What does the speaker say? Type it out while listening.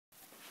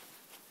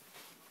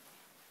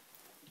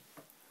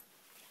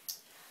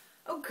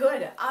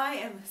Good. I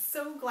am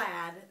so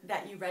glad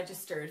that you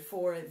registered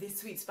for the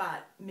Sweet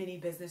Spot Mini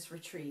Business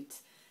Retreat.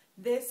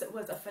 This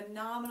was a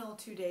phenomenal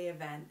 2-day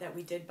event that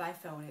we did by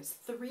phone. It's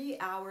 3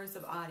 hours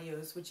of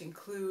audios, which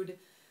include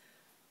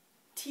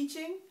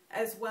teaching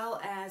as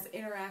well as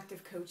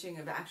interactive coaching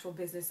of actual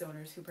business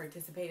owners who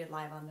participated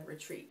live on the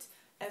retreat,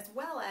 as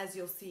well as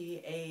you'll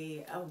see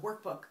a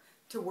workbook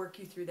to work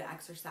you through the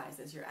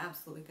exercises. You're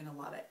absolutely going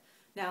to love it.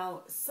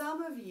 Now,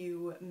 some of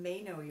you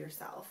may know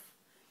yourself,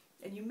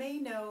 and you may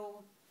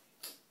know,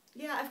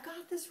 yeah, I've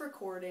got this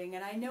recording,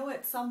 and I know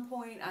at some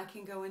point I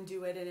can go and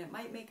do it, and it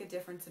might make a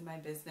difference in my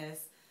business,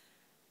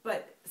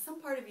 but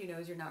some part of you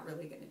knows you're not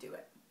really going to do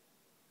it.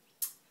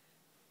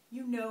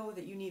 You know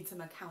that you need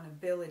some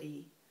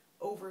accountability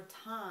over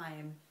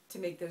time to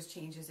make those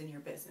changes in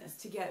your business,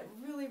 to get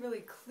really,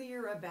 really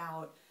clear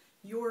about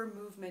your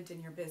movement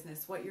in your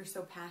business, what you're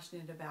so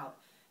passionate about,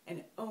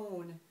 and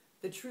own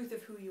the truth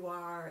of who you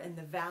are and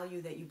the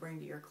value that you bring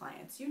to your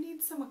clients. You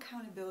need some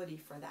accountability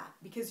for that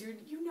because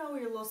you know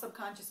your little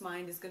subconscious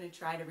mind is going to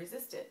try to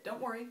resist it. Don't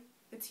worry,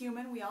 it's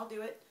human, we all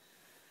do it.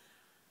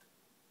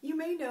 You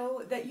may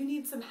know that you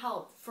need some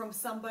help from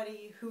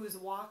somebody who's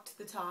walked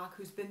the talk,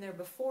 who's been there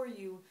before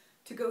you,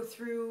 to go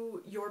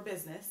through your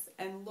business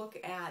and look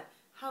at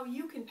how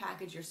you can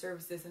package your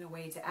services in a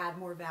way to add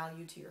more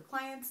value to your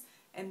clients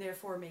and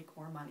therefore make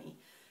more money,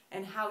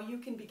 and how you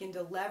can begin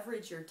to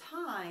leverage your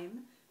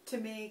time to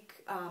make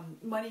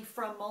money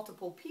from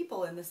multiple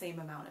people in the same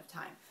amount of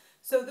time.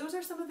 So those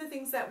are some of the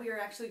things that we are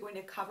actually going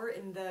to cover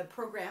in the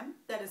program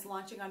that is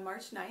launching on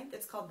March 9th.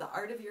 It's called The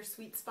Art of Your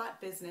Sweet Spot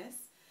Business.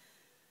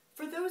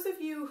 For those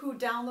of you who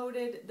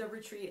downloaded the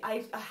retreat,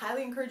 I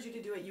highly encourage you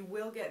to do it. You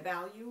will get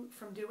value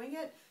from doing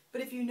it.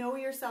 But if you know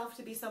yourself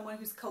to be someone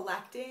who's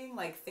collecting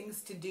like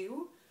things to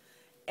do,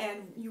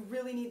 and you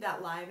really need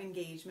that live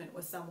engagement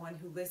with someone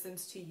who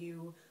listens to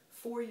you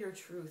for your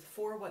truth,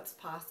 for what's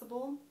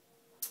possible,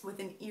 with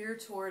an ear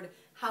toward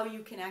how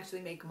you can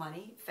actually make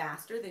money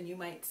faster than you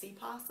might see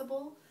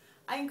possible,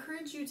 I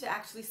encourage you to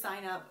actually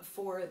sign up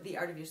for the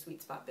Art of Your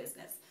Sweet Spot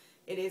Business.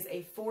 It is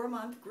a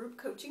 4-month group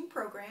coaching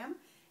program,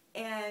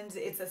 and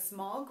it's a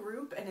small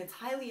group, and it's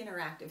highly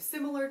interactive,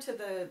 similar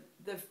to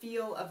the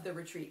feel of the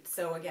retreat.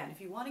 So again,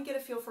 if you want to get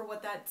a feel for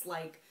what that's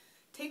like,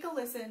 take a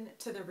listen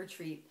to the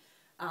retreat.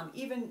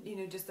 Even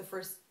just the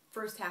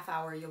first half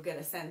hour, you'll get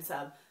a sense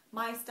of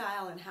my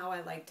style and how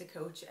I like to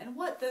coach and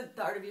what the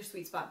Art of Your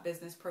Sweet Spot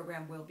Business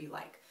program will be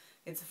like.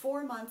 It's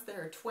 4 months.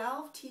 There are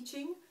 12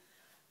 teaching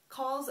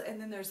calls, and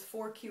then there's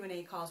 4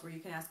 Q&A calls where you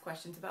can ask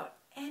questions about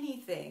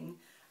anything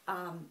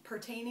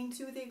pertaining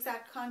to the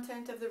exact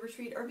content of the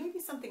retreat, or maybe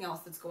something else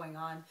that's going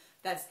on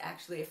that's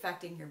actually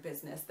affecting your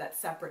business that's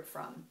separate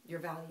from your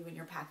value and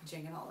your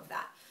packaging and all of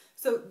that.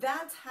 So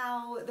that's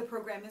how the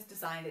program is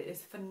designed. It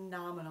is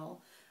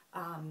phenomenal.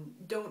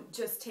 Don't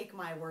just take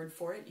my word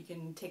for it. You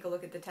can take a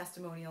look at the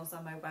testimonials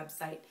on my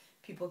website.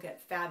 People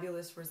get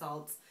fabulous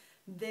results.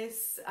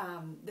 This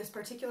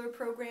particular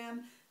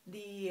program,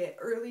 the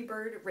early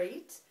bird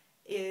rate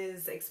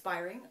is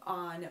expiring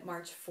on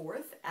March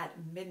 4th at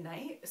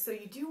midnight. So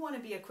you do want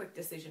to be a quick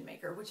decision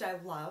maker, which I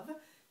love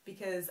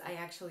because I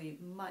actually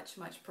much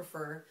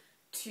prefer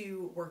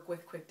to work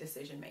with quick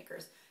decision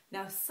makers.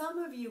 Now, some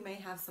of you may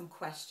have some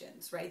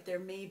questions, right? There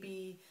may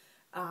be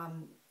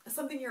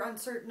something you're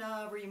uncertain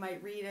of, or you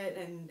might read it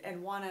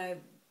and want to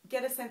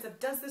get a sense of,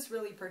 does this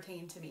really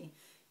pertain to me?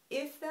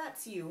 If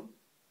that's you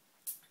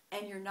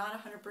and you're not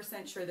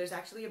 100% sure, there's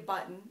actually a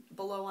button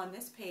below on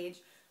this page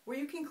where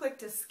you can click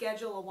to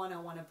schedule a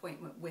one-on-one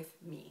appointment with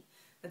me.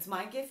 That's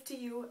my gift to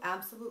you,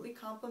 absolutely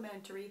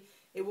complimentary.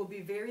 It will be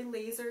a very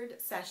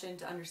lasered session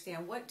to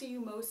understand what do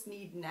you most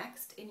need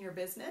next in your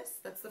business.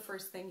 That's the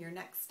first thing, your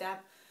next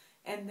step.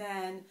 And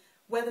then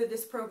whether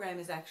this program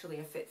is actually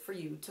a fit for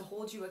you, to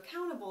hold you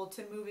accountable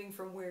to moving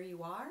from where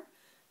you are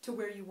to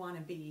where you want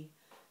to be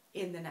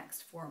in the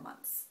next 4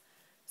 months.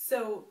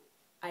 So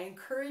I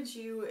encourage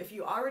you, if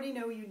you already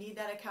know you need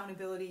that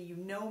accountability, you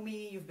know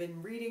me, you've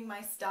been reading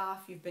my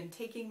stuff, you've been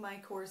taking my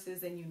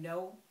courses, and you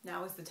know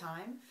now is the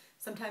time.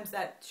 Sometimes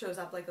that shows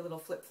up like a little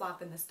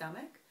flip-flop in the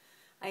stomach.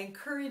 I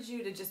encourage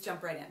you to just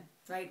jump right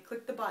in, right?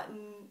 Click the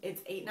button.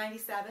 It's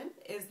 $8.97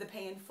 is the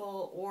pay in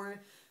full,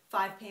 or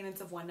 5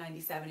 payments of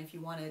 $197 if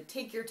you want to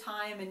take your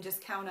time and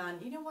just count on,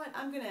 you know what,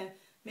 I'm going to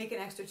make an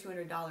extra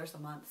 $200 a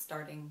month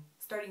starting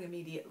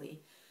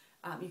immediately.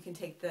 You can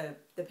take the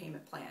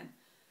payment plan.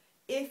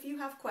 If you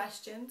have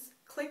questions,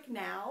 click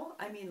now,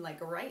 like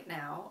right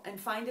now, and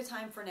find a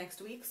time for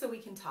next week so we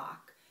can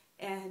talk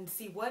and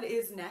see what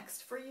is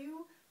next for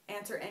you,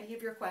 answer any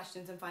of your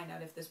questions, and find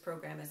out if this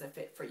program is a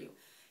fit for you.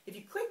 If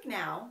you click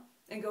now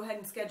and go ahead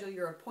and schedule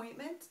your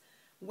appointment,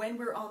 when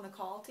we're on the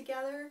call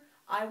together,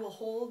 I will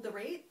hold the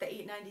rate, the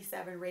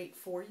 $8.97 rate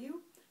for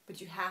you, but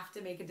you have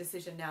to make a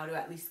decision now to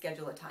at least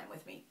schedule a time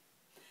with me.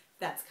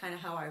 That's kind of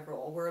how I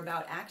roll. We're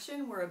about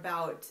action. We're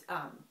about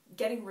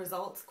getting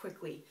results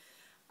quickly.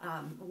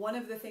 One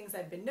of the things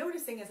I've been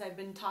noticing as I've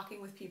been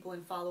talking with people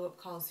in follow-up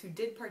calls who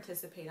did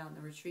participate on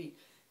the retreat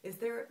is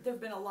there have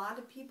been a lot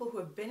of people who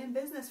have been in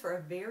business for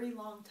a very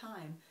long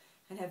time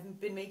and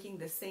have been making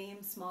the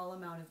same small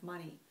amount of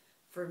money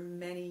for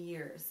many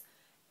years.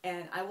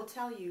 And I will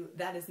tell you,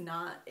 that is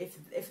not,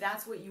 if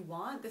that's what you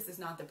want, this is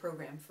not the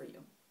program for you.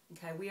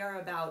 Okay, we are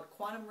about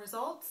quantum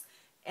results,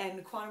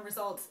 and quantum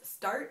results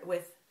start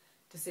with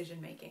decision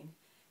making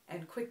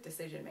and quick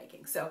decision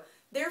making. So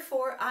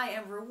therefore, I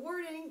am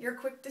rewarding your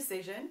quick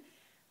decision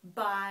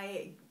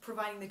by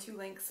providing the 2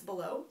 links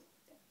below.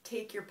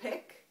 Take your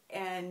pick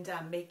and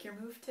make your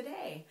move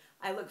today.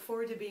 I look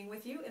forward to being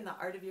with you in the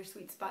Art of Your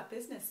Sweet Spot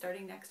business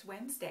starting next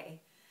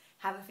Wednesday.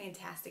 Have a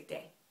fantastic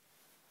day.